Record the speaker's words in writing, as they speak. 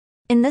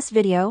In this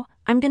video,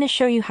 I'm going to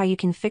show you how you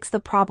can fix the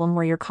problem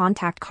where your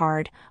contact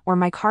card or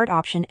My Card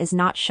option is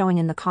not showing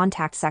in the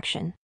contact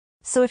section.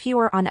 So if you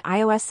are on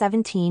iOS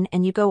 17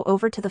 and you go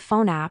over to the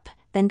phone app,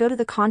 then go to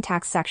the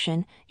contacts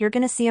section, you're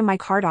going to see a My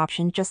Card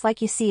option just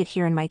like you see it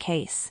here in my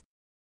case.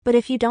 But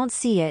if you don't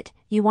see it,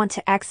 you want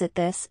to exit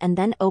this and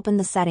then open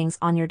the settings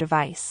on your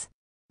device.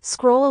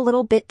 Scroll a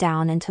little bit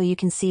down until you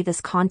can see this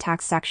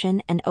contact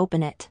section and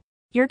open it.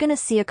 You're going to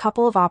see a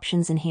couple of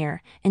options in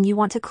here, and you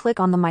want to click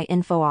on the My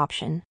Info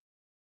option.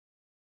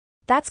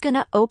 That's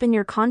gonna open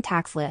your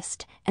contacts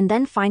list, and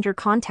then find your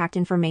contact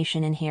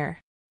information in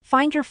here.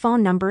 Find your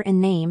phone number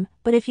and name,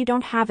 but if you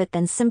don't have it,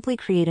 then simply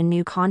create a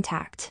new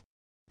contact.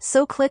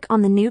 So click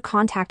on the New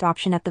Contact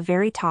option at the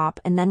very top,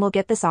 and then we'll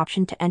get this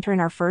option to enter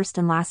in our first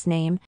and last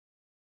name.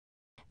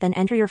 Then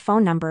enter your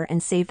phone number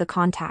and save the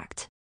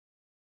contact.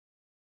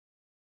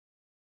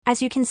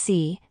 As you can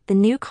see, the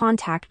new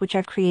contact which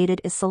I've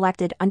created is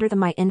selected under the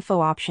My Info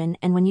option,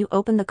 and when you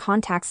open the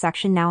contact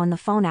section now in the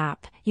phone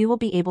app, you will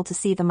be able to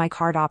see the My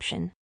Card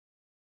option.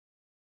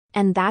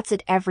 And that's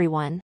it,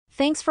 everyone.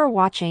 Thanks for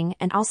watching,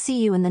 and I'll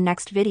see you in the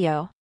next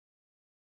video.